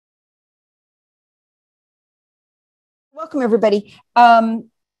Welcome, everybody.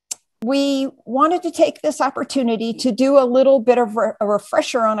 We wanted to take this opportunity to do a little bit of a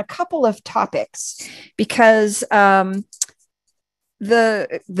refresher on a couple of topics because the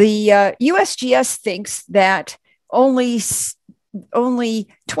USGS thinks that only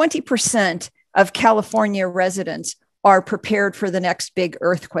 20% of California residents are prepared for the next big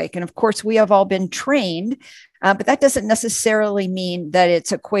earthquake. And of course, we have all been trained, but that doesn't necessarily mean that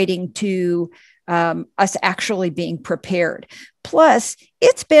it's equating to us actually being prepared. Plus,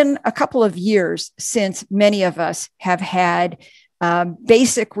 it's been a couple of years since many of us have had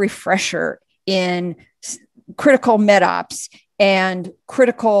basic refresher in critical med-ops and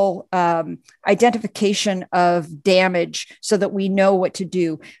critical identification of damage so that we know what to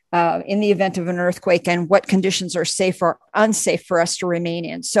do in the event of an earthquake and what conditions are safe or unsafe for us to remain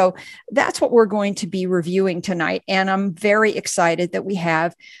in. So that's what we're going to be reviewing tonight. And I'm very excited that we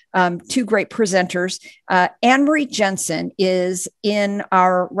have two great presenters. Anne-Marie Jensen is in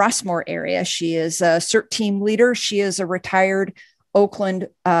our Rossmore area. She is a CERT team leader. She is a retired Oakland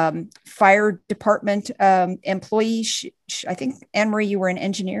Fire Department employee. I think, Anne-Marie, you were an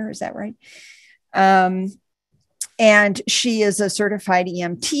engineer, is that right? And she is a certified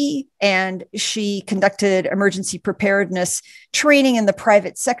EMT, and she conducted emergency preparedness training in the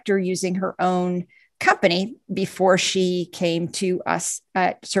private sector using her own company before she came to us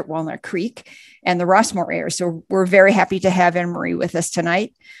at CERT Walnut Creek and the Rossmore area. So we're very happy to have Anne-Marie with us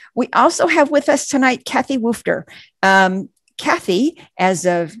tonight. We also have with us tonight Kathy Woofter. Kathy, as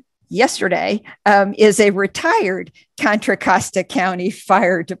of yesterday, is a retired Contra Costa County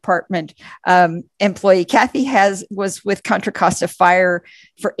Fire Department employee. Kathy was with Contra Costa Fire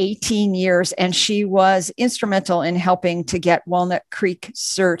for 18 years, and she was instrumental in helping to get Walnut Creek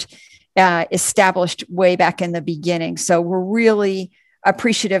CERT established way back in the beginning. So we're really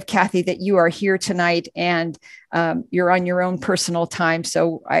appreciative, Kathy, that you are here tonight, and you're on your own personal time.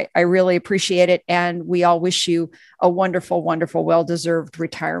 So I really appreciate it. And we all wish you a wonderful, wonderful, well-deserved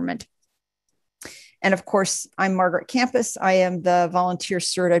retirement. And of course, I'm Margaret Campus. I am the volunteer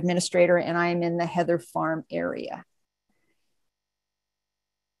CERT administrator, and I am in the Heather Farm area.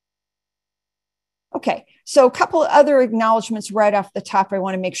 Okay, so a couple of other acknowledgements right off the top. I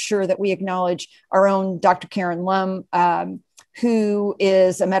want to make sure that we acknowledge our own Dr. Karen Lum, who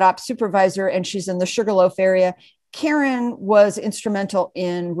is a med-ops supervisor, and she's in the Sugarloaf area. Karen was instrumental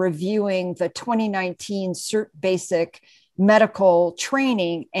in reviewing the 2019 CERT basic medical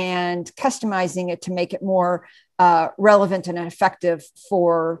training and customizing it to make it more relevant and effective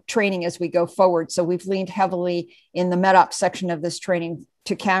for training as we go forward. So we've leaned heavily in the med-ops section of this training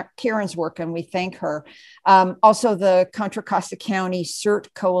to Karen's work, and we thank her. Also, the Contra Costa County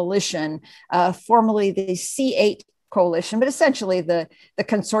CERT Coalition, formerly the C8 Coalition, but essentially the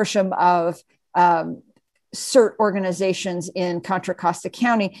consortium of CERT organizations in Contra Costa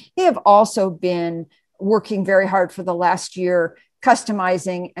County. They have also been working very hard for the last year,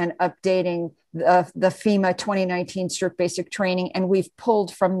 customizing and updating the FEMA 2019 CERT basic training. And we've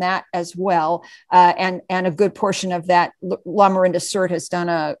pulled from that as well. And a good portion of that, La Miranda CERT has done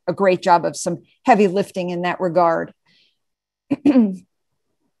a great job of some heavy lifting in that regard.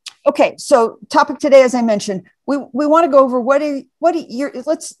 Okay, so topic today, as I mentioned, we want to go over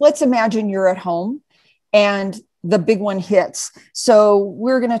let's imagine you're at home and the big one hits. So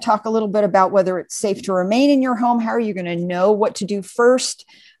we're going to talk a little bit about whether it's safe to remain in your home. How are you going to know what to do first?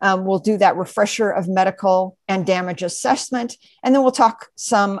 We'll do that refresher of medical and damage assessment, and then we'll talk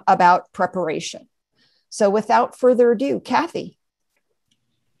some about preparation. So without further ado, Kathy.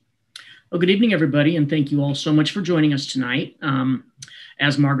 Well, good evening, everybody, and thank you all so much for joining us tonight.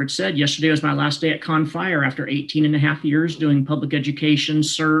 As Margaret said, yesterday was my last day at Con Fire after 18 and a half years doing public education,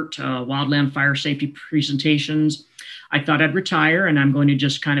 CERT, wildland fire safety presentations. I thought I'd retire, and I'm going to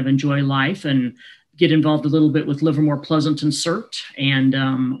just kind of enjoy life and get involved a little bit with Livermore, Pleasant, and CERT.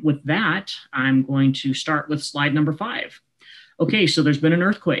 And with that, I'm going to start with slide number 5. Okay, so there's been an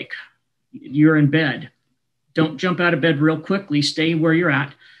earthquake. You're in bed. Don't jump out of bed real quickly. Stay where you're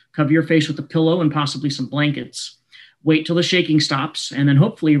at. Cover your face with a pillow and possibly some blankets. Wait till the shaking stops, and then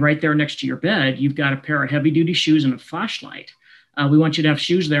hopefully right there next to your bed, you've got a pair of heavy-duty shoes and a flashlight. We want you to have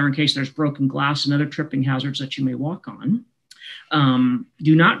shoes there in case there's broken glass and other tripping hazards that you may walk on.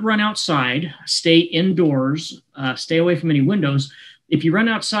 Do not run outside. Stay indoors. Stay away from any windows. If you run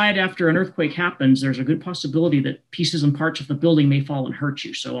outside after an earthquake happens, there's a good possibility that pieces and parts of the building may fall and hurt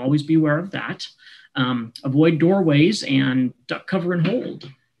you, so always be aware of that. Avoid doorways and duck, cover, and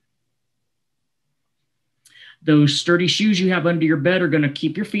hold. Those sturdy shoes you have under your bed are going to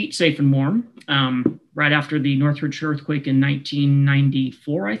keep your feet safe and warm. Right after the Northridge earthquake in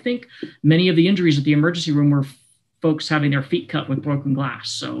 1994, I think, many of the injuries at the emergency room were folks having their feet cut with broken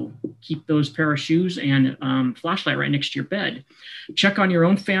glass. So keep those pair of shoes and flashlight right next to your bed. Check on your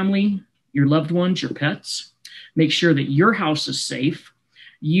own family, your loved ones, your pets. Make sure that your house is safe.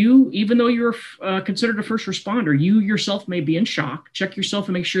 You, even though you're considered a first responder, you yourself may be in shock. Check yourself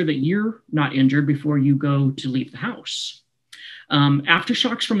and make sure that you're not injured before you go to leave the house.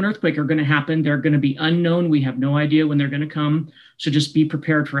 Aftershocks from an earthquake are going to happen. They're going to be unknown. We have no idea when they're going to come. So just be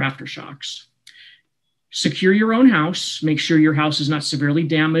prepared for aftershocks. Secure your own house. Make sure your house is not severely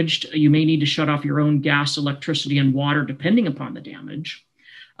damaged. You may need to shut off your own gas, electricity, and water depending upon the damage.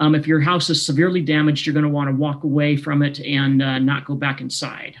 If your house is severely damaged, you're going to want to walk away from it and not go back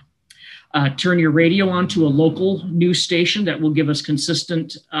inside. Turn your radio on to a local news station that will give us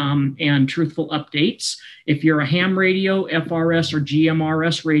consistent and truthful updates. If you're a ham radio, FRS, or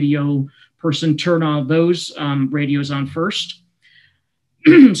GMRS radio person, turn all those radios on first.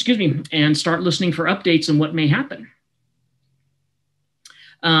 Excuse me, and start listening for updates on what may happen.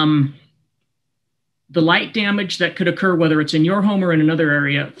 The light damage that could occur, whether it's in your home or in another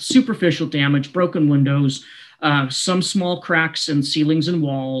area, superficial damage, broken windows, some small cracks in ceilings and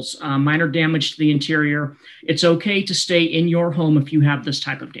walls, minor damage to the interior. It's okay to stay in your home if you have this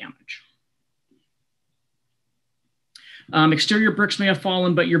type of damage. Exterior bricks may have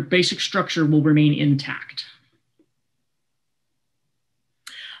fallen, but your basic structure will remain intact.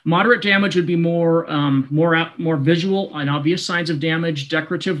 Moderate damage would be more visual and obvious signs of damage.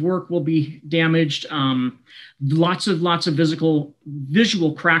 Decorative work will be damaged. Lots of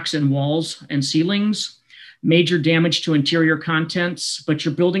visual cracks in walls and ceilings. Major damage to interior contents, but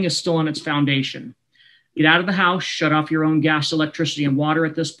your building is still on its foundation. Get out of the house, shut off your own gas, electricity, and water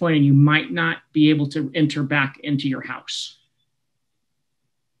at this point, and you might not be able to enter back into your house.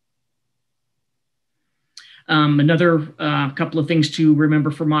 Another couple of things to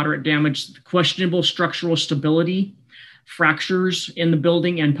remember for moderate damage: questionable structural stability, fractures in the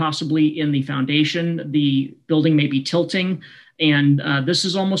building and possibly in the foundation. The building may be tilting, and this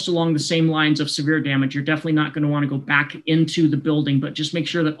is almost along the same lines of severe damage. You're definitely not going to want to go back into the building, but just make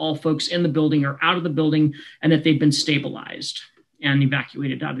sure that all folks in the building are out of the building and that they've been stabilized and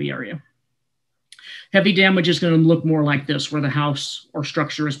evacuated out of the area. Heavy damage is going to look more like this, where the house or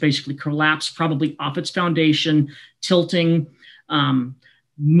structure is basically collapsed, probably off its foundation, tilting.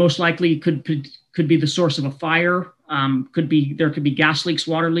 Most likely could be the source of a fire. There could be gas leaks,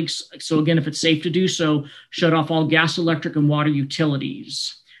 water leaks. So again, if it's safe to do so, shut off all gas, electric, and water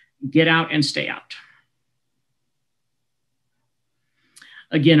utilities. Get out and stay out.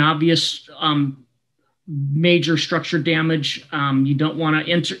 Again, obvious major structure damage. You don't want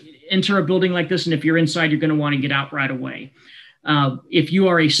to enter a building like this, and if you're inside, you're going to want to get out right away. If you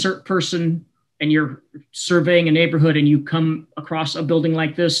are a CERT person and you're surveying a neighborhood and you come across a building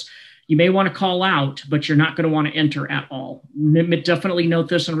like this, you may want to call out, but you're not going to want to enter at all. Definitely note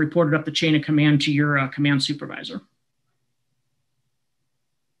this and report it up the chain of command to your command supervisor.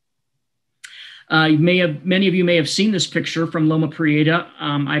 Many of you may have seen this picture from Loma Prieta.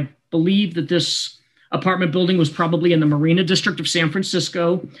 I believe that this apartment building was probably in the Marina District of San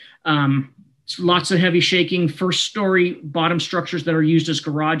Francisco. Lots of heavy shaking. First story bottom structures that are used as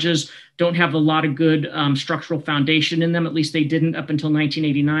garages don't have a lot of good structural foundation in them. At least they didn't up until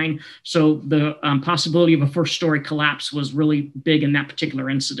 1989. So the possibility of a first story collapse was really big in that particular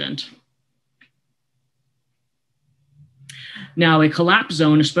incident. Now, a collapse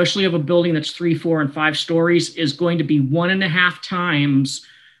zone, especially of a building that's 3, 4, and 5 stories, is going to be 1.5 times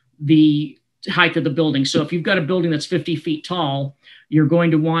the height of the building. So if you've got a building that's 50 feet tall, you're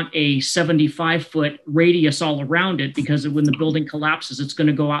going to want a 75-foot radius all around it, because when the building collapses, it's going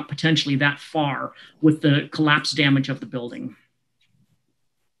to go out potentially that far with the collapse damage of the building.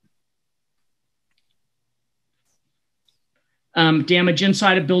 Damage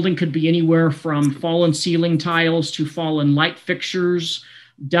inside a building could be anywhere from fallen ceiling tiles to fallen light fixtures,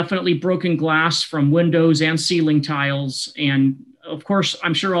 definitely broken glass from windows and ceiling tiles. And of course,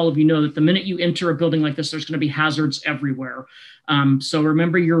 I'm sure all of you know that the minute you enter a building like this, there's going to be hazards everywhere. So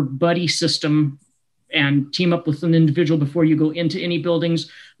remember your buddy system and team up with an individual before you go into any buildings,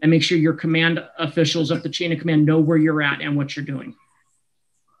 and make sure your command officials up the chain of command know where you're at and what you're doing.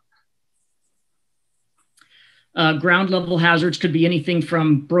 Ground level hazards could be anything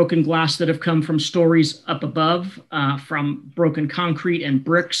from broken glass that have come from stories up above, from broken concrete and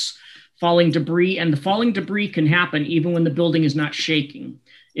bricks, falling debris. And the falling debris can happen even when the building is not shaking.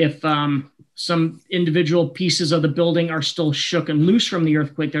 If some individual pieces of the building are still shook and loose from the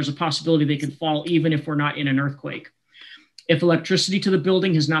earthquake, there's a possibility they could fall even if we're not in an earthquake. If electricity to the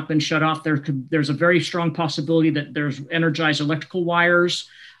building has not been shut off, there's a very strong possibility that there's energized electrical wires.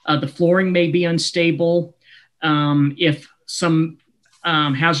 The flooring may be unstable. If some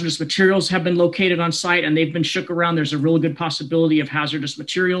hazardous materials have been located on site and they've been shook around, there's a really good possibility of hazardous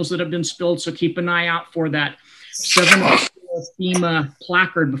materials that have been spilled. So keep an eye out for that 704 FEMA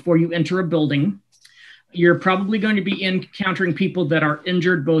placard before you enter a building. You're probably going to be encountering people that are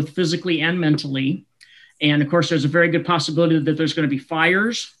injured both physically and mentally. And of course, there's a very good possibility that there's going to be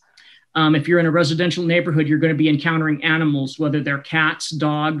fires. If you're in a residential neighborhood, you're going to be encountering animals, whether they're cats,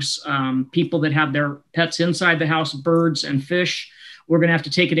 dogs, people that have their pets inside the house, birds and fish. We're going to have to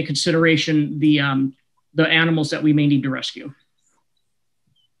take into consideration the animals that we may need to rescue.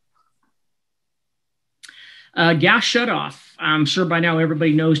 Gas shutoff. I'm sure by now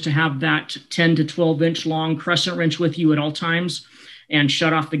everybody knows to have that 10 to 12 inch long crescent wrench with you at all times and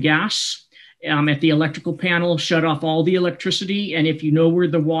shut off the gas. At the electrical panel, shut off all the electricity. And if you know where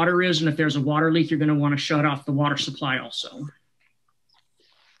the water is and if there's a water leak, you're going to want to shut off the water supply also.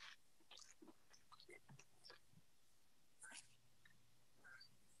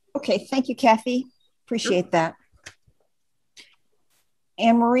 Okay, thank you, Kathy. Appreciate that.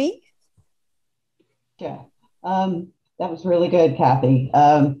 Anne-Marie? Yeah. That was really good, Kathy.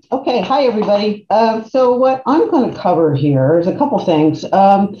 Okay, hi, everybody. So what I'm going to cover here is a couple things.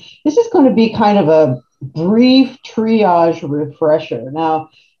 This is going to be kind of a brief triage refresher.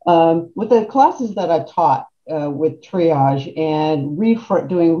 Now, with the classes that I've taught with triage and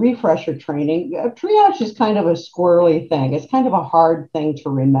doing refresher training, triage is kind of a squirrely thing. It's kind of a hard thing to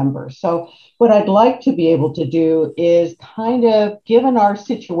remember. So what I'd like to be able to do is kind of, given our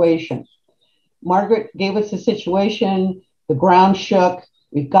situation, Margaret gave us a situation, the ground shook,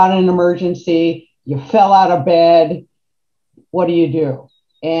 we've got an emergency, you fell out of bed, what do you do?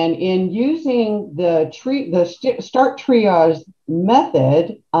 And in using the start triage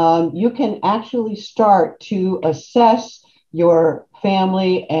method, you can actually start to assess your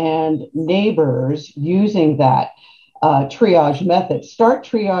family and neighbors using that triage method. Start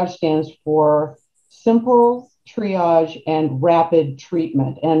triage stands for simple triage and rapid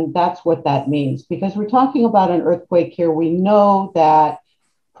treatment. And that's what that means. Because we're talking about an earthquake here, we know that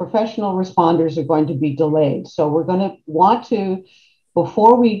professional responders are going to be delayed. So we're going to want to,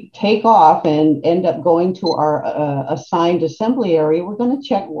 before we take off and end up going to our assigned assembly area, we're going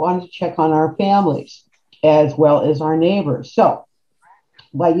to want to check on our families as well as our neighbors. So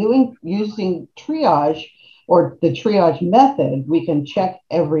by using triage or the triage method, we can check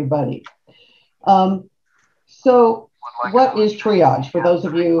everybody. So what is triage? For those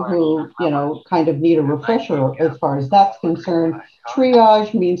of you who, kind of need a refresher as far as that's concerned,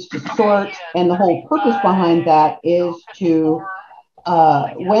 triage means to sort, and the whole purpose behind that is to,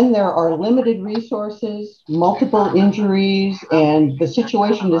 when there are limited resources, multiple injuries, and the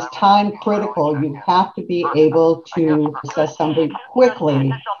situation is time critical, you have to be able to assess somebody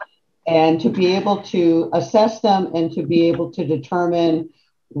quickly and to be able to assess them and to be able to determine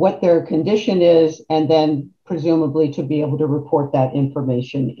what their condition is, and then presumably to be able to report that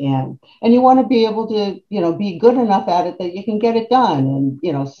information in. And you want to be able to, be good enough at it that you can get it done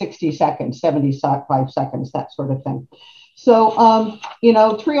in, 60 seconds, 75 seconds, that sort of thing. So,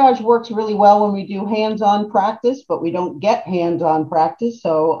 triage works really well when we do hands-on practice, but we don't get hands-on practice.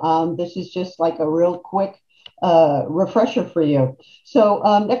 So this is just like a real quick refresher for you.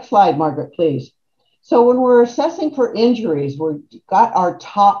 So next slide, Margaret, please. So when we're assessing for injuries, we've got our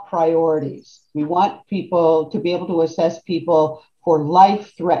top priorities. We want people to be able to assess people for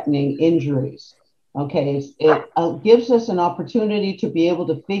life-threatening injuries. Okay, it gives us an opportunity to be able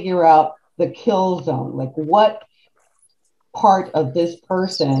to figure out the kill zone, like what part of this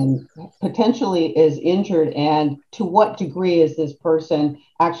person potentially is injured and to what degree is this person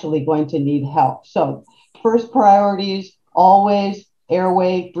actually going to need help. So first priorities, always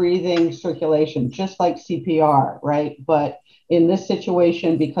airway, breathing, circulation, just like CPR, right? But in this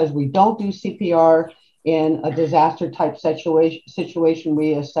situation, because we don't do CPR in a disaster type situation,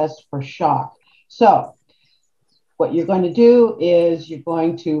 we assess for shock. So what you're going to do is you're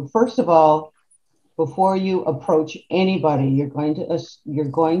going to, first of all, before you approach anybody, you're going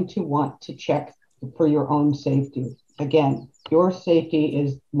to want to check for your own safety. Again, your safety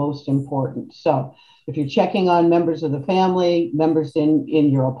is most important. So if you're checking on members of the family, members in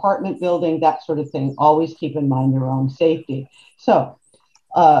your apartment building, that sort of thing, always keep in mind your own safety. So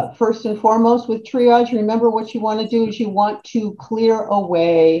first and foremost with triage, remember what you want to do is you want to clear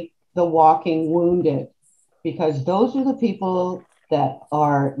away the walking wounded, because those are the people that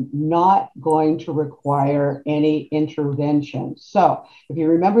are not going to require any intervention. So if you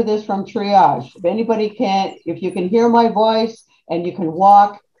remember this from triage, if you can hear my voice and you can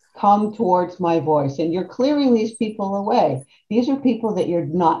walk, come towards my voice. And you're clearing these people away. These are people that you're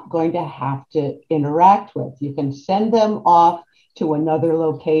not going to have to interact with. You can send them off to another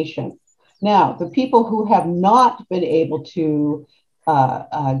location. Now, the people who have not been able to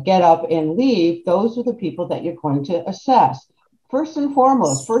get up and leave, those are the people that you're going to assess. First and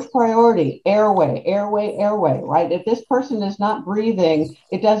foremost, first priority, airway, airway, airway, right? If this person is not breathing,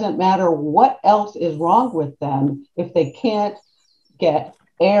 it doesn't matter what else is wrong with them. If they can't get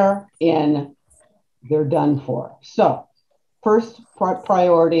air in, they're done for. So first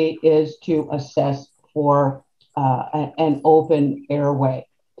priority is to assess for an open airway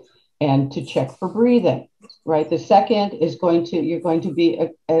and to check for breathing, right? The second is you're going to be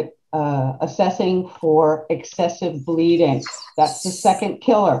assessing for excessive bleeding. That's the second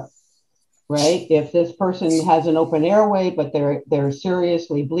killer, right? If this person has an open airway, but they're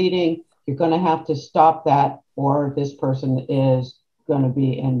seriously bleeding, you're going to have to stop that, or this person is going to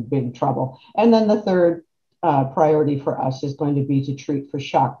be in big trouble. And then the third priority for us is going to be to treat for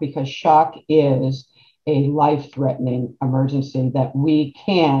shock, because shock is a life-threatening emergency that we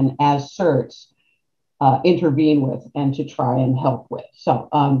can, as CERTs, intervene with and to try and help with. So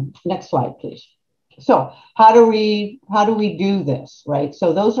next slide, please. So how do we do this, right?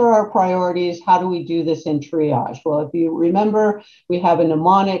 So those are our priorities. How do we do this in triage? Well, if you remember, we have a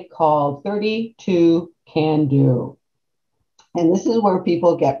mnemonic called 32 can do. And this is where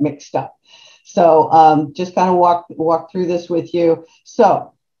people get mixed up. So just kind of walk through this with you.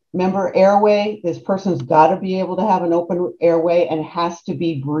 So remember, airway, this person's got to be able to have an open airway and has to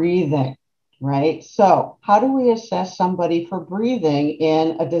be breathing, right? So how do we assess somebody for breathing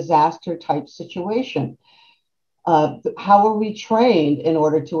in a disaster type situation? How are we trained in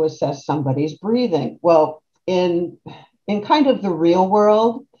order to assess somebody's breathing? Well, in kind of the real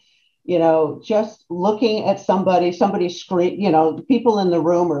world, you know, just looking at somebody scream, you know, people in the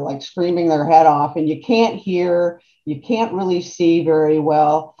room are like screaming their head off and you can't hear, you can't really see very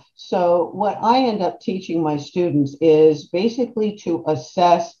well. So what I end up teaching my students is basically to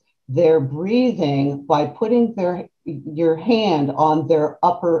assess their breathing by putting your hand on their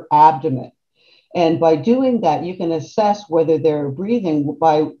upper abdomen. And by doing that, you can assess whether they're breathing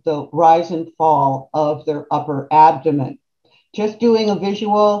by the rise and fall of their upper abdomen. Just doing a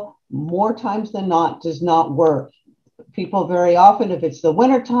visual, more times than not, does not work. People very often, if it's the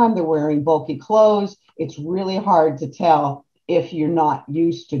wintertime, they're wearing bulky clothes. It's really hard to tell if you're not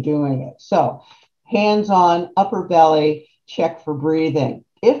used to doing it. So hands on upper belly, check for breathing.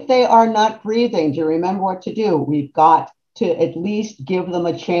 If they are not breathing, do you remember what to do? We've got to at least give them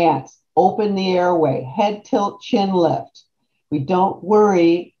a chance. Open the airway, head tilt, chin lift. We don't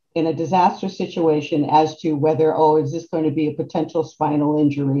worry in a disaster situation as to whether, is this going to be a potential spinal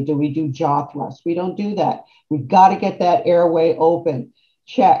injury? Do we do jaw thrust? We don't do that. We've got to get that airway open.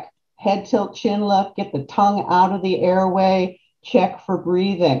 Check, head tilt, chin lift, get the tongue out of the airway, check for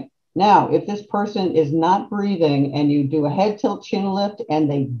breathing. Now, if this person is not breathing and you do a head tilt, chin lift,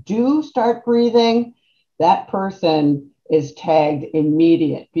 and they do start breathing, that person is tagged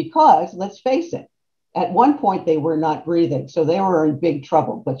immediate, because let's face it, at one point they were not breathing, so they were in big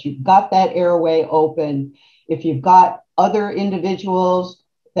trouble, but you've got that airway open. If you've got other individuals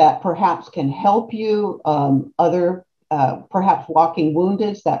that perhaps can help you, perhaps walking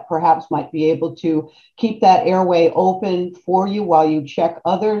woundeds that perhaps might be able to keep that airway open for you while you check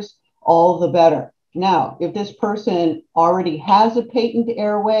others, all the better. Now, if this person already has a patent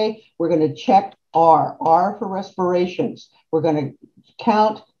airway, we're going to check R for respirations. We're going to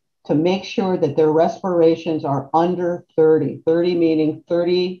count to make sure that their respirations are under 30 meaning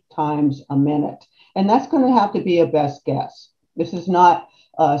 30 times a minute. And that's going to have to be a best guess. This is not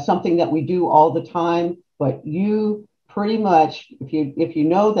something that we do all the time, but you pretty much, if you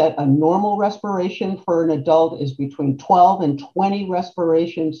know that a normal respiration for an adult is between 12 and 20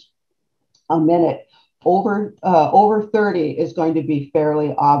 respirations a minute, over 30 is going to be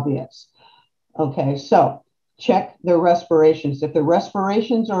fairly obvious. Okay, so check their respirations. If the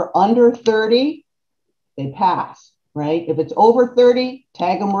respirations are under 30, they pass, right? If it's over 30,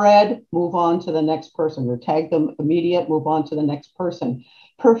 tag them red, move on to the next person, or tag them immediate, move on to the next person.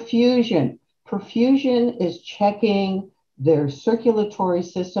 Perfusion. Perfusion is checking their circulatory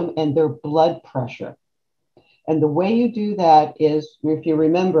system and their blood pressure. And the way you do that is, if you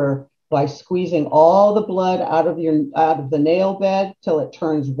remember, by squeezing all the blood out of the nail bed till it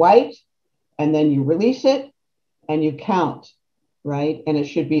turns white, and then you release it and you count, right? And it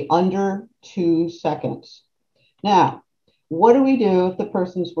should be under 2 seconds. Now, what do we do if the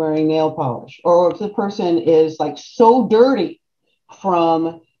person's wearing nail polish, or if the person is like so dirty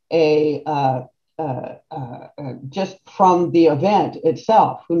from a just from the event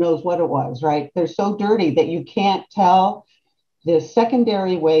itself. Who knows what it was, right? They're so dirty that you can't tell. The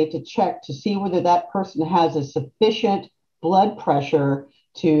secondary way to check to see whether that person has a sufficient blood pressure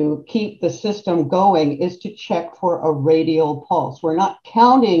to keep the system going is to check for a radial pulse. We're not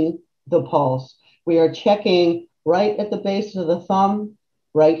counting the pulse. We are checking right at the base of the thumb,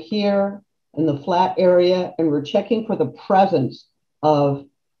 right here in the flat area, and we're checking for the presence of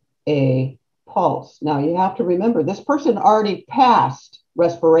a pulse. Now you have to remember, this person already passed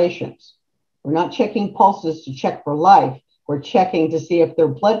respirations. We're not checking pulses to check for life. We're checking to see if their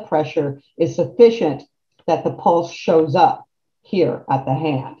blood pressure is sufficient that the pulse shows up here at the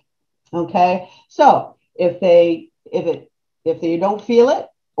hand. Okay, so if you don't feel it,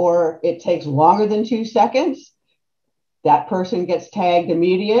 or it takes longer than 2 seconds, that person gets tagged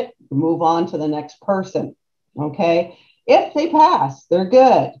immediate. Move on to the next person. Okay, if they pass, they're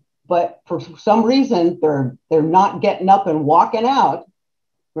good. But for some reason they're not getting up and walking out,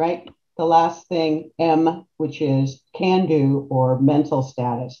 right? The last thing, M, which is can do or mental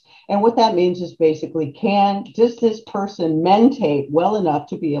status. And what that means is basically, does this person mentate well enough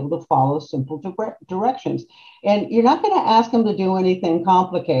to be able to follow simple directions? And you're not going to ask them to do anything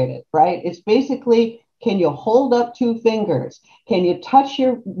complicated, right? It's basically, can you hold up 2 fingers? Can you touch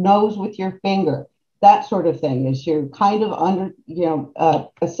your nose with your finger? That sort of thing is you're kind of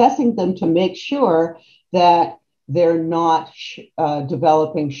assessing them to make sure that they're not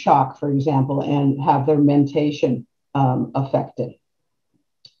developing shock, for example, and have their mentation affected.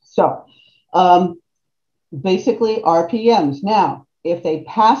 So basically RPMs. Now, if they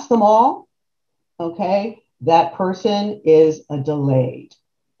pass them all, okay, that person is a delayed.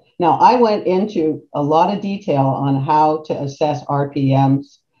 Now, I went into a lot of detail on how to assess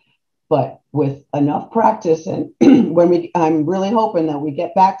RPMs, but with enough practice, and I'm really hoping that we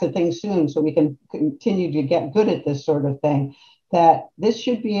get back to things soon so we can continue to get good at this sort of thing, that you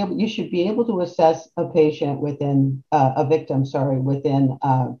should be able to assess a patient within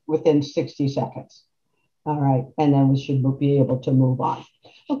within 60 seconds. All right, and then we should be able to move on.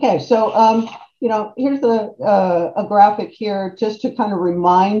 Okay, so here's a graphic here just to kind of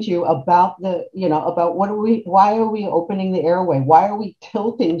remind you about why are we opening the airway? Why are we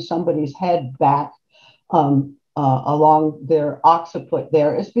tilting somebody's head back along their occiput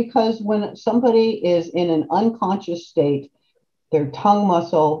there? Is because when somebody is in an unconscious state, their tongue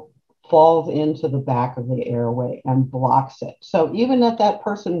muscle falls into the back of the airway and blocks it. So even if that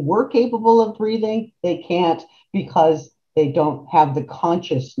person were capable of breathing, they can't because they don't have the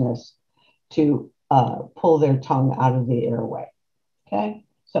consciousness to pull their tongue out of the airway. Okay,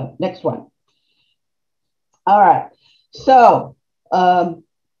 so next one. All right, so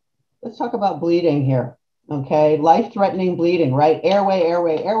let's talk about bleeding here. Okay, life-threatening bleeding, right?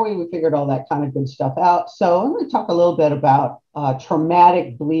 Airway, we figured all that kind of good stuff out. So I'm going to talk a little bit about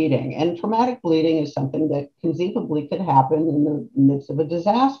traumatic bleeding. And traumatic bleeding is something that conceivably could happen in the midst of a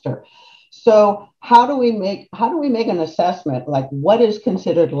disaster. So how do we make an assessment, like what is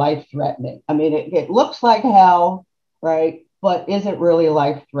considered life-threatening? I mean, it looks like hell, right? But is it really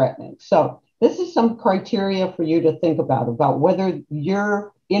life-threatening? So this is some criteria for you to think about whether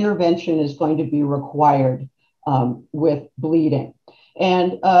your intervention is going to be required with bleeding.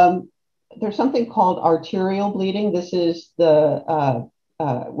 And there's something called arterial bleeding. This is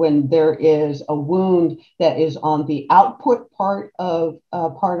when there is a wound that is on the output part of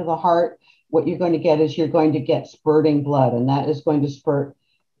the heart. What you're going to get is spurting blood, and that is going to spurt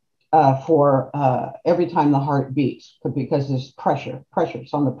for every time the heart beats because there's pressure.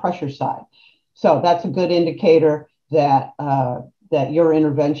 It's on the pressure side. So that's a good indicator that your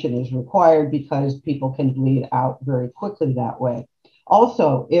intervention is required because people can bleed out very quickly that way.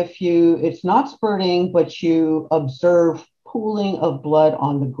 Also, it's not spurting, but you observe pooling of blood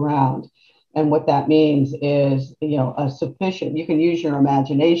on the ground. And what that means is, a sufficient, you can use your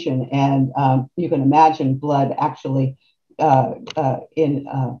imagination and you can imagine blood actually in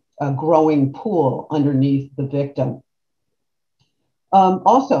a growing pool underneath the victim.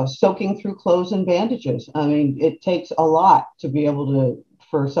 Also, soaking through clothes and bandages. I mean, it takes a lot to be able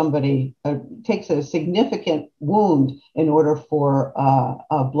for somebody, it takes a significant wound in order for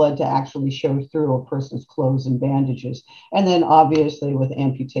blood to actually show through a person's clothes and bandages. And then obviously with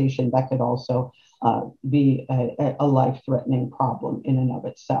amputation, that could also be a life-threatening problem in and of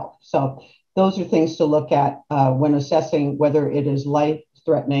itself. So those are things to look at when assessing whether it is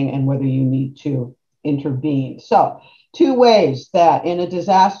life-threatening and whether you need to intervene. So 2 ways that in a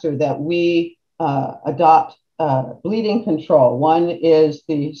disaster that we adopt bleeding control. One is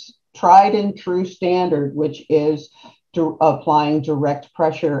the tried and true standard, which is applying direct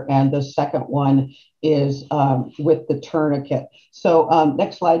pressure, and the second one is with the tourniquet. So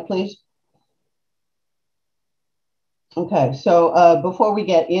next slide, please. Okay, so before we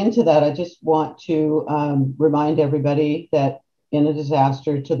get into that, I just want to remind everybody that in a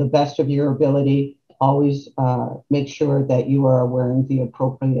disaster, to the best of your ability, always make sure that you are wearing the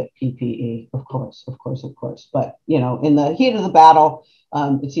appropriate PPE, of course. But, you know, in the heat of the battle,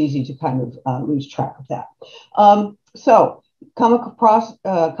 it's easy to kind of lose track of that. So come across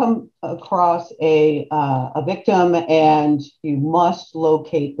a victim, and you must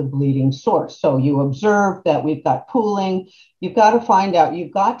locate the bleeding source. So you observe that we've got pooling. You've got to find out,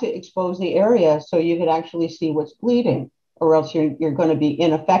 you've got to expose the area so you can actually see what's bleeding, or else you're going to be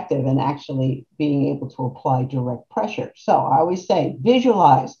ineffective in actually being able to apply direct pressure. So I always say,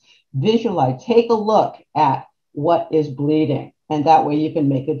 visualize, take a look at what is bleeding, and that way you can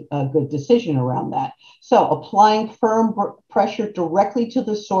make a good decision around that. So applying firm pressure directly to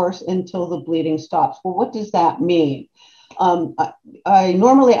the source until the bleeding stops. Well, what does that mean? I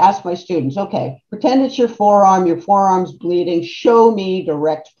normally ask my students, okay, pretend it's your forearm's bleeding, show me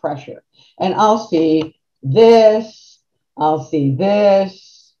direct pressure. And I'll see this, I'll see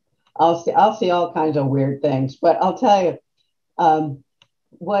this, I'll see all kinds of weird things. But I'll tell you,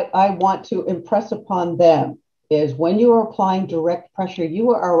 what I want to impress upon them is when you are applying direct pressure,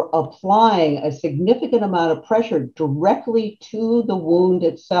 you are applying a significant amount of pressure directly to the wound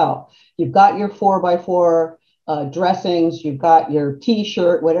itself. You've got your 4x4 dressings, you've got your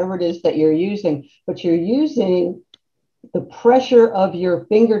t-shirt, whatever it is that you're using, but you're using the pressure of your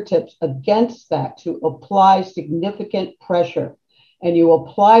fingertips against that to apply significant pressure. And you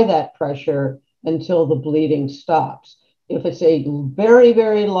apply that pressure until the bleeding stops. If it's a very,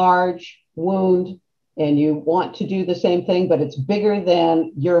 very large wound, and you want to do the same thing, but it's bigger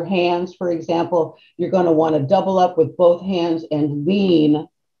than your hands, for example, you're going to want to double up with both hands and lean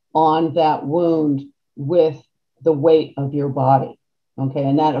on that wound with the weight of your body. Okay,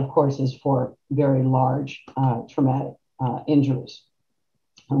 and that, of course, is for very large traumatic injuries.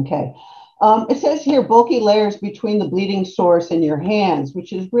 Okay, it says here bulky layers between the bleeding source and your hands,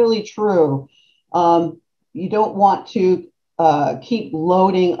 which is really true. You don't want to keep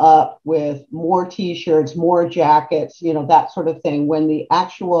loading up with more t-shirts, more jackets, you know, that sort of thing, when the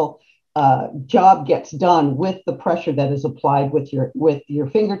actual job gets done with the pressure that is applied with your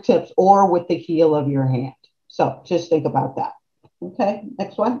fingertips or with the heel of your hand. So just think about that. Okay,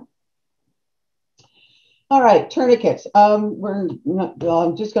 next one. All right, tourniquets. I'm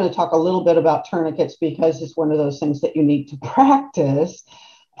just going to talk a little bit about tourniquets because it's one of those things that you need to practice.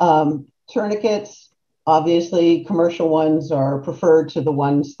 Tourniquets, obviously, commercial ones are preferred to the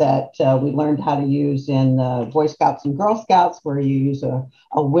ones that we learned how to use in Boy Scouts and Girl Scouts, where you use a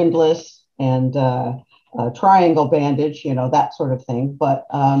windlass and a triangle bandage, you know, that sort of thing. But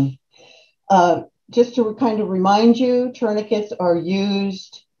just to kind of remind you, tourniquets are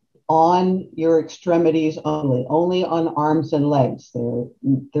used on your extremities only on arms and legs.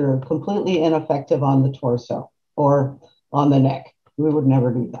 They're completely ineffective on the torso or on the neck. We would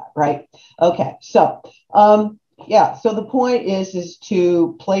never do that, right? Okay, so yeah, so the point is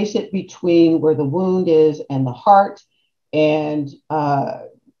to place it between where the wound is and the heart, and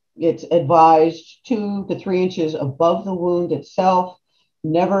it's advised 2 to 3 inches above the wound itself,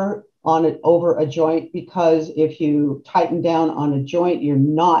 never on it over a joint, because if you tighten down on a joint, you're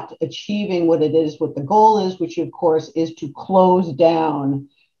not achieving what it is, what the goal is, which of course is to close down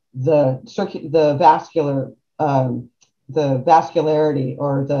the vascularity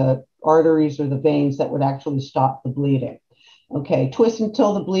or the arteries or the veins that would actually stop the bleeding. Okay, twist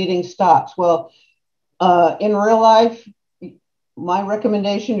until the bleeding stops. Well, in real life, my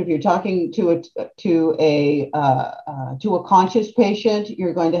recommendation, if you're talking to a conscious patient,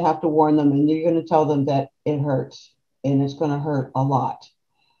 you're going to have to warn them, and you're going to tell them that it hurts, and it's going to hurt a lot.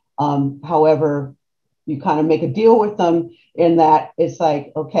 However, you kind of make a deal with them in that it's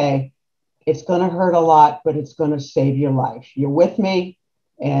like, okay, it's going to hurt a lot, but it's going to save your life. You're with me,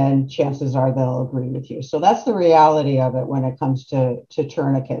 and chances are they'll agree with you. So that's the reality of it when it comes to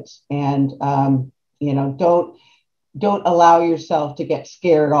tourniquets. And you know, don't allow yourself to get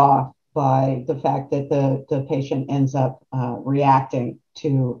scared off by the fact that the patient ends up reacting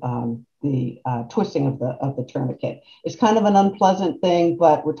to the twisting of the tourniquet. It's kind of an unpleasant thing,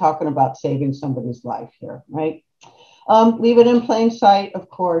 but we're talking about saving somebody's life here, right? Leave it in plain sight, of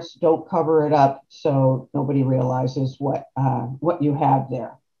course. Don't cover it up so nobody realizes what you have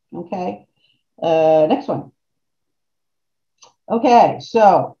there. Okay, next one. Okay,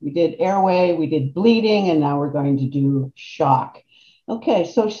 so we did airway, we did bleeding, and now we're going to do shock. Okay,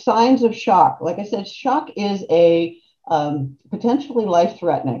 so signs of shock. Like I said, shock is a potentially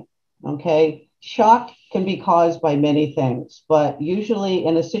life-threatening. Okay, shock can be caused by many things, but usually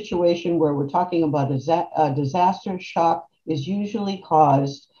in a situation where we're talking about a disaster, shock is usually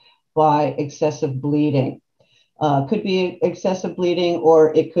caused by excessive bleeding. Could be excessive bleeding,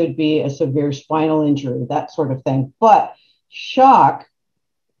 or it could be a severe spinal injury, that sort of thing. But shock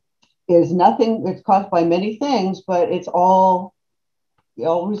is nothing, it's caused by many things, but it all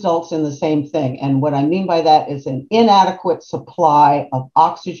results in the same thing. And what I mean by that is an inadequate supply of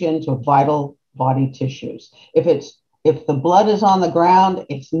oxygen to vital body tissues. If the blood is on the ground,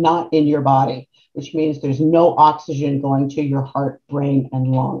 it's not in your body, which means there's no oxygen going to your heart, brain, and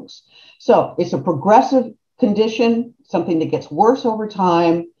lungs. So it's a progressive condition, something that gets worse over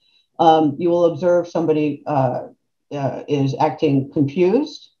time. You will observe somebody is acting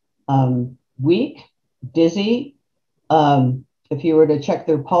confused, weak, dizzy. If you were to check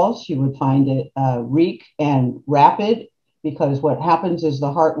their pulse, you would find it weak and rapid, because what happens is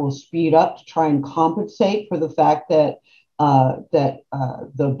the heart will speed up to try and compensate for the fact that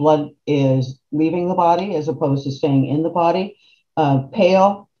the blood is leaving the body as opposed to staying in the body.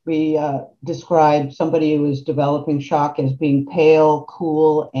 Pale, we describe somebody who is developing shock as being pale,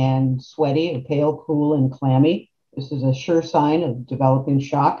 cool, and sweaty, or pale, cool, and clammy. This is a sure sign of developing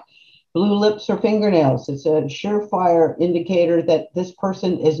shock. Blue lips or fingernails, it's a surefire indicator that this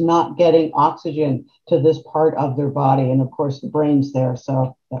person is not getting oxygen to this part of their body. And of course, the brain's there,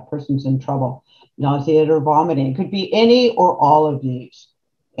 so that person's in trouble. Nausea or vomiting, it could be any or all of these.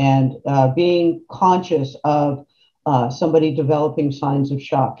 And being conscious of somebody developing signs of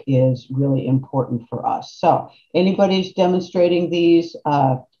shock is really important for us. So anybody's demonstrating these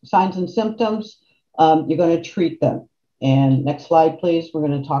signs and symptoms, you're going to treat them. And next slide, please. We're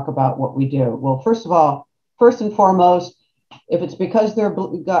going to talk about what we do. Well, first of all, first and foremost, if it's because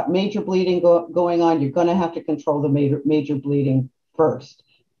they've got major bleeding going on, you're going to have to control the major bleeding first.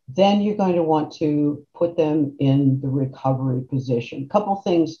 Then you're going to want to put them in the recovery position. A couple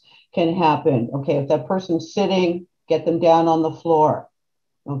things can happen. Okay, if that person's sitting, get them down on the floor.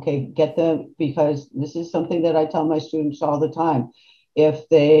 Okay, get them, because this is something that I tell my students all the time. If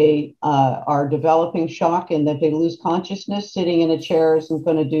they are developing shock and that they lose consciousness, sitting in a chair isn't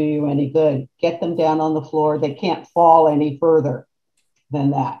going to do you any good. Get them down on the floor. They can't fall any further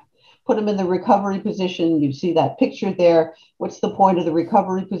than that. Put them in the recovery position. You see that picture there. What's the point of the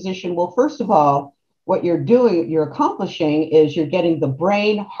recovery position? Well, first of all, what you're doing, you're accomplishing, is you're getting the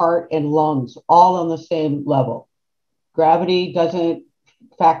brain, heart, and lungs all on the same level. Gravity doesn't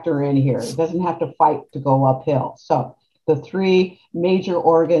factor in here. It doesn't have to fight to go uphill. So the three major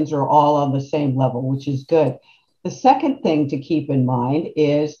organs are all on the same level, which is good. The second thing to keep in mind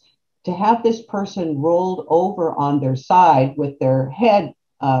is to have this person rolled over on their side with their head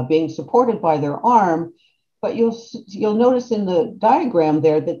being supported by their arm. But you'll notice in the diagram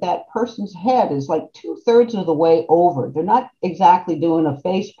there that that person's head is like 2/3 of the way over. They're not exactly doing a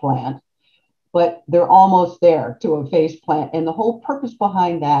face plant, but they're almost there to a face plant. And the whole purpose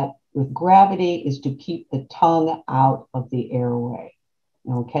behind that with gravity is to keep the tongue out of the airway.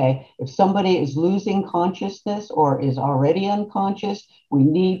 Okay, if somebody is losing consciousness or is already unconscious, we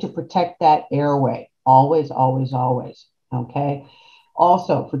need to protect that airway. Always, always, always. Okay.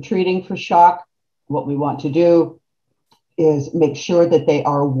 Also, for treating for shock, what we want to do is make sure that they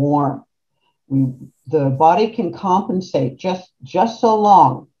are warm. The body can compensate just so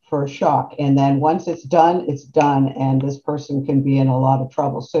long for a shock. And then once it's done, and this person can be in a lot of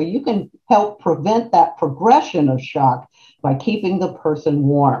trouble. So you can help prevent that progression of shock by keeping the person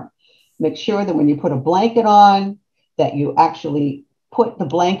warm. Make sure that when you put a blanket on, that you actually put the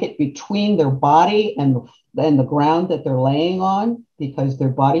blanket between their body and the ground that they're laying on, because their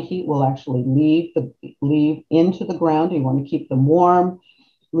body heat will actually leave into the ground. You want to keep them warm,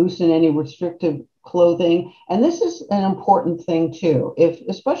 loosen any restrictive clothing. And this is an important thing too,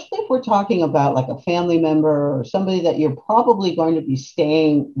 especially if we're talking about like a family member or somebody that you're probably going to be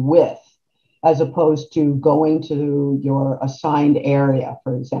staying with, as opposed to going to your assigned area,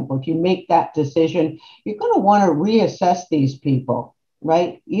 for example. If you make that decision, you're going to want to reassess these people,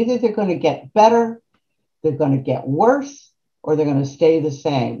 right? Either they're going to get better, they're going to get worse, or they're going to stay the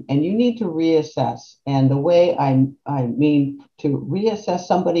same. And you need to reassess. And the way I mean to reassess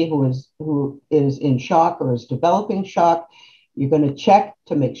somebody who is in shock or is developing shock, you're going to check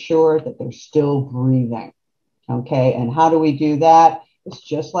to make sure that they're still breathing. Okay. And how do we do that? It's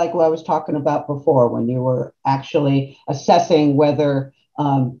just like what I was talking about before, when you were actually assessing whether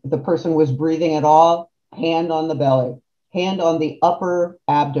the person was breathing at all. Hand on the belly, hand on the upper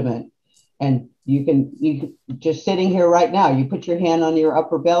abdomen. And you can just sitting here right now, you put your hand on your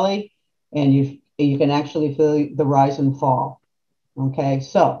upper belly, and you can actually feel the rise and fall. Okay,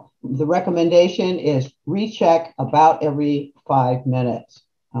 so the recommendation is recheck about every 5 minutes.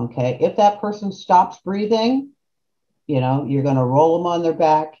 Okay, if that person stops breathing, you're going to roll them on their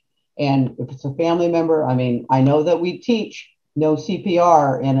back. And if it's a family member, I mean, I know that we teach no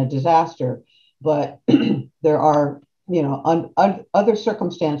CPR in a disaster, but there are, other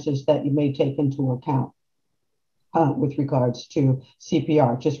circumstances that you may take into account with regards to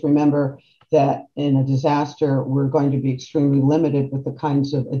CPR. Just remember that in a disaster, we're going to be extremely limited with the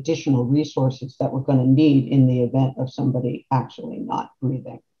kinds of additional resources that we're going to need in the event of somebody actually not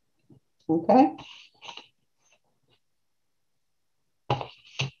breathing. Okay.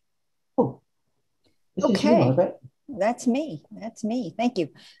 Oh, this is you, Margaret. That's me. That's me. Thank you,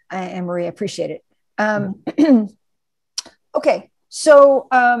 Anne Marie. I appreciate it. Okay, so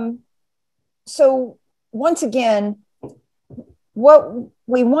once again, what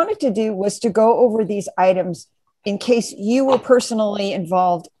we wanted to do was to go over these items in case you were personally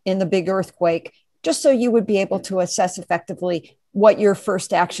involved in the big earthquake, just so you would be able to assess effectively what your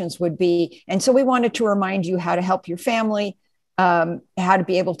first actions would be. And so we wanted to remind you how to help your family, how to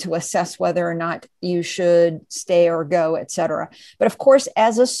be able to assess whether or not you should stay or go, et cetera. But of course,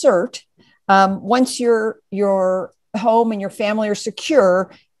 as a CERT, once your home and your family are secure,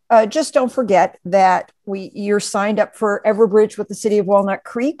 just don't forget that you're signed up for Everbridge with the city of Walnut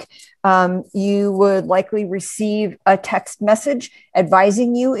Creek. You would likely receive a text message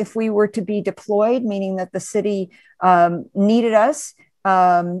advising you if we were to be deployed, meaning that the city needed us.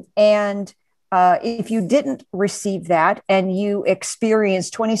 If you didn't receive that and you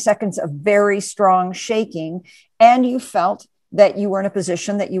experienced 20 seconds of very strong shaking and you felt that you were in a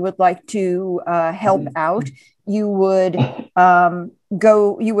position that you would like to help out, you would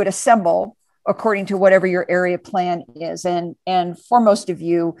you would assemble according to whatever your area plan is. And for most of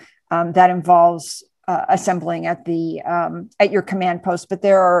you, that involves assembling at your command post. But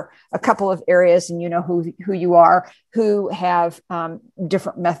there are a couple of areas, and you know who you are, who have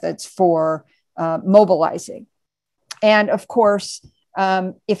different methods for mobilizing. And of course,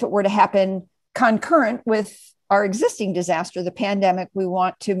 if it were to happen concurrent with our existing disaster, the pandemic, we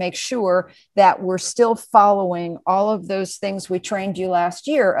want to make sure that we're still following all of those things we trained you last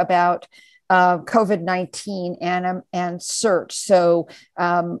year about COVID-19 and CERT. So,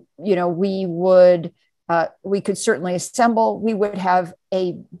 we could certainly assemble. We would have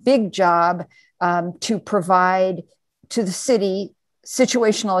a big job to provide to the city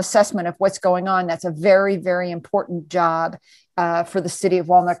situational assessment of what's going on. That's a very, very important job for the city of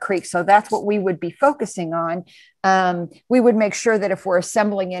Walnut Creek. So that's what we would be focusing on. We would make sure that if we're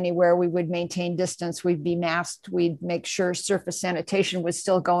assembling anywhere, we would maintain distance, we'd be masked, we'd make sure surface sanitation was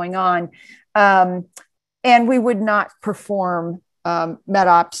still going on. And we would not perform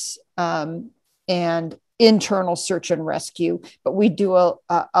MedOps and internal search and rescue, but we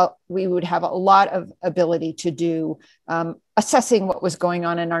would have a lot of ability to do assessing what was going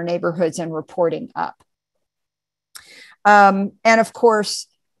on in our neighborhoods and reporting up. And of course,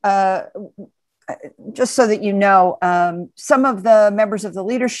 just so that you know, some of the members of the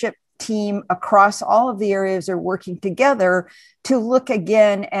leadership team across all of the areas are working together to look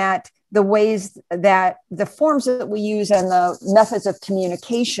again at the ways that the forms that we use and the methods of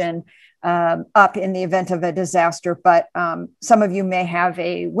communication up in the event of a disaster. But some of you may have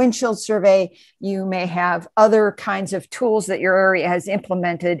a windshield survey. You may have other kinds of tools that your area has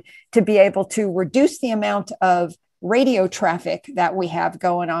implemented to be able to reduce the amount of radio traffic that we have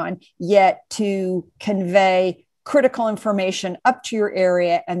going on, yet to convey critical information up to your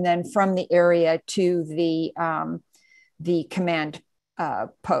area and then from the area to the command,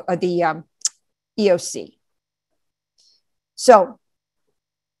 the EOC. So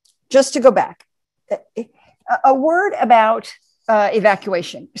just to go back, a word about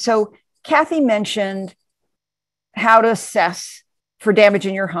evacuation. So Kathy mentioned how to assess for damage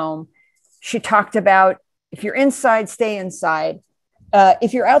in your home. She talked about if you're inside, stay inside.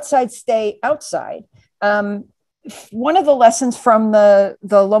 If you're outside, stay outside. One of the lessons from the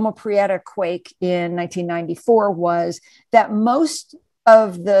Loma Prieta quake in 1994 was that most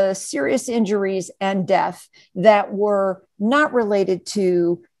of the serious injuries and death that were not related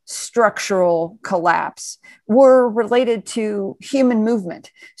to structural collapse were related to human movement.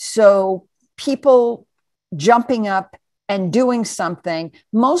 So people jumping up and doing something,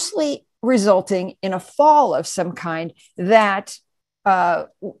 mostly resulting in a fall of some kind that,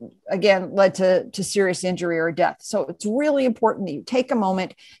 again, led to serious injury or death. So it's really important that you take a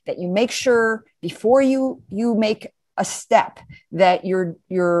moment, that you make sure before you make a step that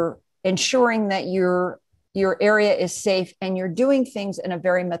you're ensuring that your area is safe and you're doing things in a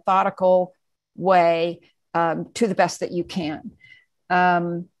very methodical way to the best that you can.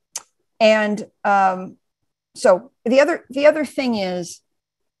 So the other thing is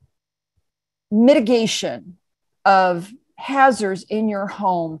mitigation of hazards in your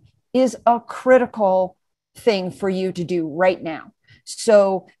home is a critical thing for you to do right now.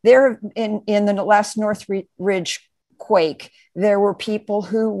 So there in the last Northridge quake, there were people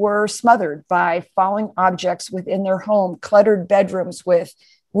who were smothered by falling objects within their home, cluttered bedrooms with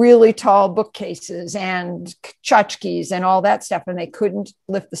really tall bookcases and tchotchkes and all that stuff, and they couldn't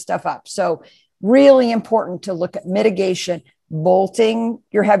lift the stuff up. So really important to look at mitigation, bolting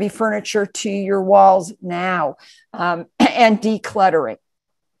your heavy furniture to your walls now, and decluttering.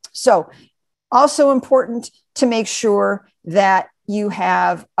 So also important to make sure that you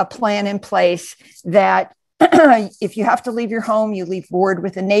have a plan in place that if you have to leave your home, you leave word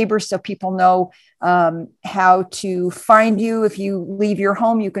with a neighbor so people know how to find you. If you leave your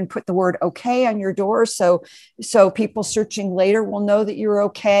home, you can put the word okay on your door so people searching later will know that you're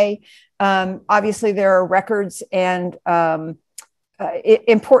okay. Obviously, there are records and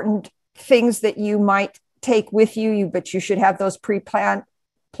important things that you might take with you, but you should have those planned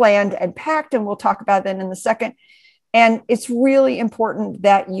and packed, and we'll talk about that in a second. And it's really important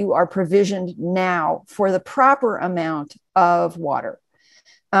that you are provisioned now for the proper amount of water.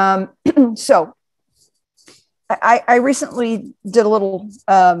 So I recently did a little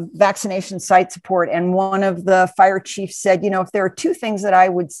vaccination site support, and one of the fire chiefs said, if there are two things that I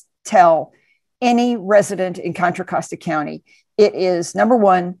would tell any resident in Contra Costa County, it is number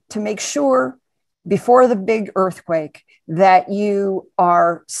one, to make sure before the big earthquake that you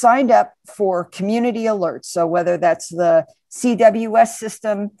are signed up for community alerts. So whether that's the CWS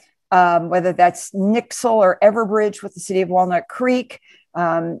system, whether that's Nixle or Everbridge with the city of Walnut Creek,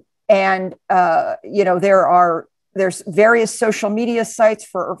 there's various social media sites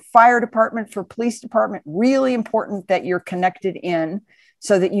for fire department, for police department. Really important that you're connected in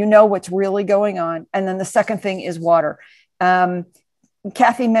so that you know what's really going on. And then the second thing is water.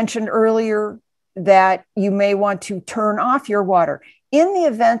 Kathy mentioned earlier that you may want to turn off your water. In the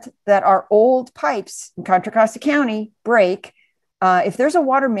event that our old pipes in Contra Costa County break, if there's a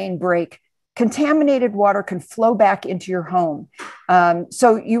water main break, contaminated water can flow back into your home.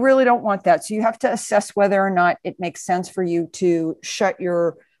 So you really don't want that. So you have to assess whether or not it makes sense for you to shut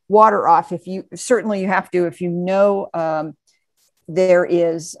your water off. Certainly you have to, if you know there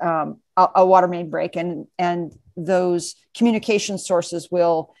is a water main break, and those communication sources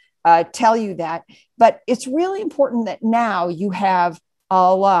will tell you that. But it's really important that now you have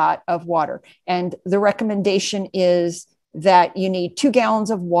a lot of water. And the recommendation is that you need 2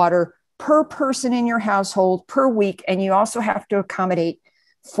 gallons of water per person in your household per week. And you also have to accommodate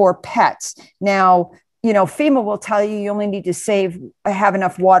for pets. Now, FEMA will tell you only need to have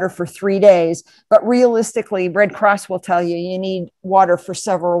enough water for 3 days, but realistically, Red Cross will tell you need water for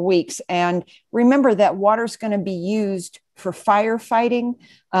several weeks. And remember that water is going to be used for firefighting.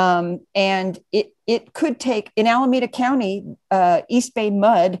 And it could take, in Alameda County, East Bay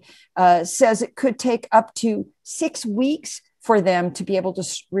Mud says it could take up to 6 weeks for them to be able to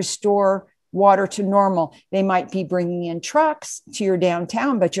restore water to normal. They might be bringing in trucks to your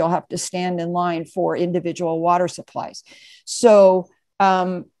downtown, but you'll have to stand in line for individual water supplies. So,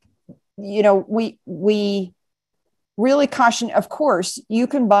 we really caution, of course, you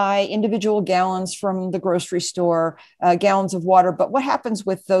can buy individual gallons from the grocery store, gallons of water, but what happens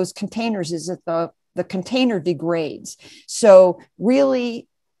with those containers is that the container degrades. So really,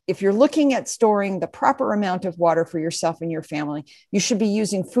 if you're looking at storing the proper amount of water for yourself and your family, you should be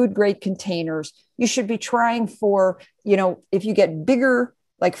using food grade containers. You should be trying for, if you get bigger,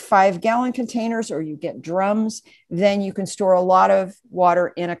 like 5-gallon containers, or you get drums, then you can store a lot of water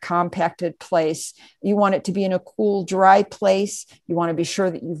in a compacted place. You want it to be in a cool, dry place. You want to be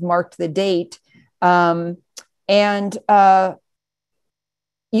sure that you've marked the date. You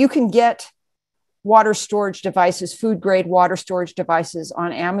can get water storage devices, food grade water storage devices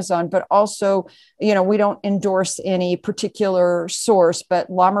on Amazon, but also, we don't endorse any particular source, but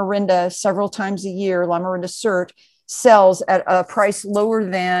La Mirinda, several times a year, La Mirinda CERT sells at a price lower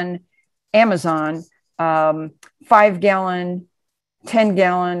than Amazon, 5-gallon,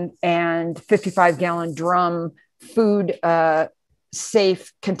 10-gallon, and 55-gallon drum food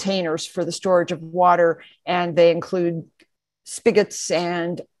safe containers for the storage of water. And they include spigots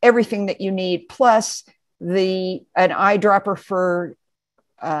and everything that you need, plus an eyedropper for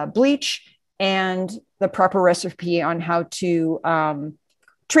bleach and the proper recipe on how to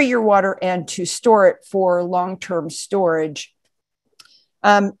treat your water and to store it for long-term storage.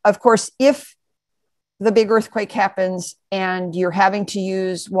 Of course, if the big earthquake happens and you're having to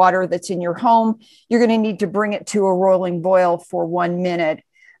use water that's in your home, you're going to need to bring it to a rolling boil for 1 minute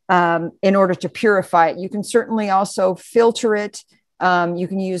in order to purify it. You can certainly also filter it. You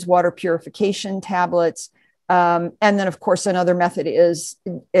can use water purification tablets. And then, of course, another method is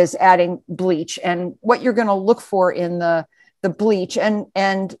adding bleach. And what you're going to look for in the bleach,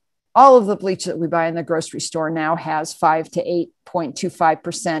 and all of the bleach that we buy in the grocery store now has 5 to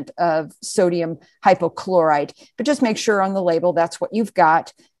 8.25% of sodium hypochlorite. But just make sure on the label that's what you've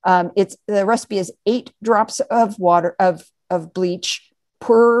got. The recipe is 8 drops of water of bleach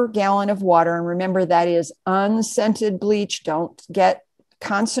per gallon of water. And remember, that is unscented bleach. Don't get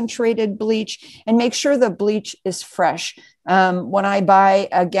concentrated bleach, and make sure the bleach is fresh. When I buy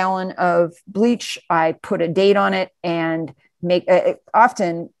a gallon of bleach, I put a date on it and make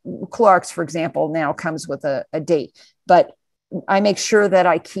often Clorox, for example, now comes with a date, but I make sure that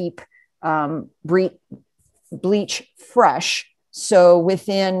I keep bleach fresh. So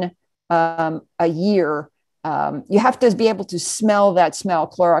within a year, you have to be able to smell that smell.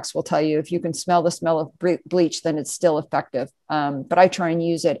 Clorox will tell you if you can smell the smell of bleach, then it's still effective. But I try and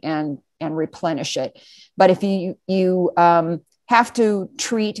use it and replenish it. But if you have to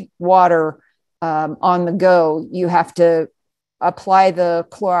treat water on the go, you have to apply the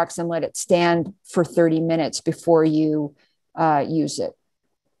Clorox and let it stand for 30 minutes before you use it.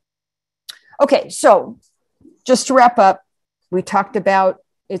 Okay, so just to wrap up, we talked about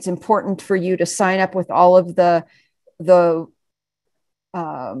it's important for you to sign up with all of the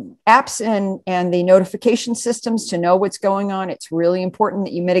apps and the notification systems to know what's going on. It's really important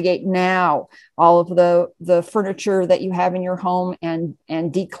that you mitigate now all of the furniture that you have in your home and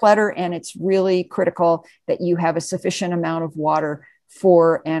declutter. And it's really critical that you have a sufficient amount of water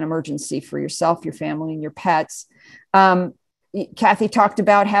for an emergency for yourself, your family, and your pets. Kathy talked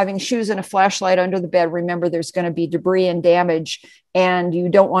about having shoes and a flashlight under the bed. Remember, there's going to be debris and damage, and you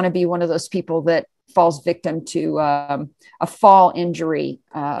don't want to be one of those people that falls victim to a fall injury.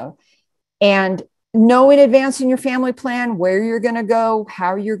 And know in advance in your family plan where you're going to go,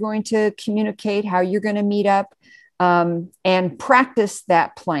 how you're going to communicate, how you're going to meet up, and practice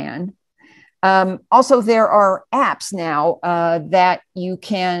that plan. Also, there are apps now that you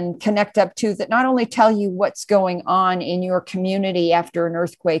can connect up to that not only tell you what's going on in your community after an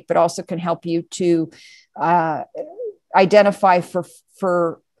earthquake, but also can help you to identify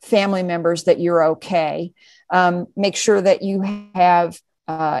for family members that you're okay. Make sure that you have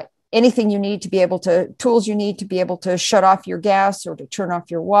anything you need to be able to, tools you need to be able to shut off your gas or to turn off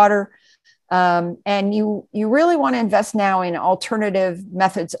your water. And you really want to invest now in alternative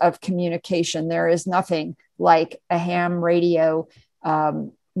methods of communication. There is nothing like a ham radio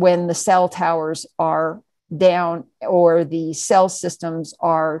when the cell towers are down or the cell systems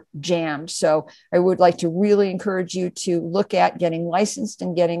are jammed. So I would like to really encourage you to look at getting licensed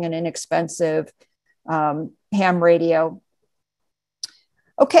and getting an inexpensive ham radio.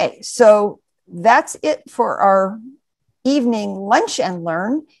 Okay, so that's it for our evening lunch and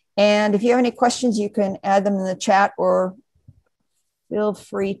learn. And if you have any questions, you can add them in the chat or feel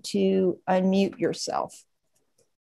free to unmute yourself.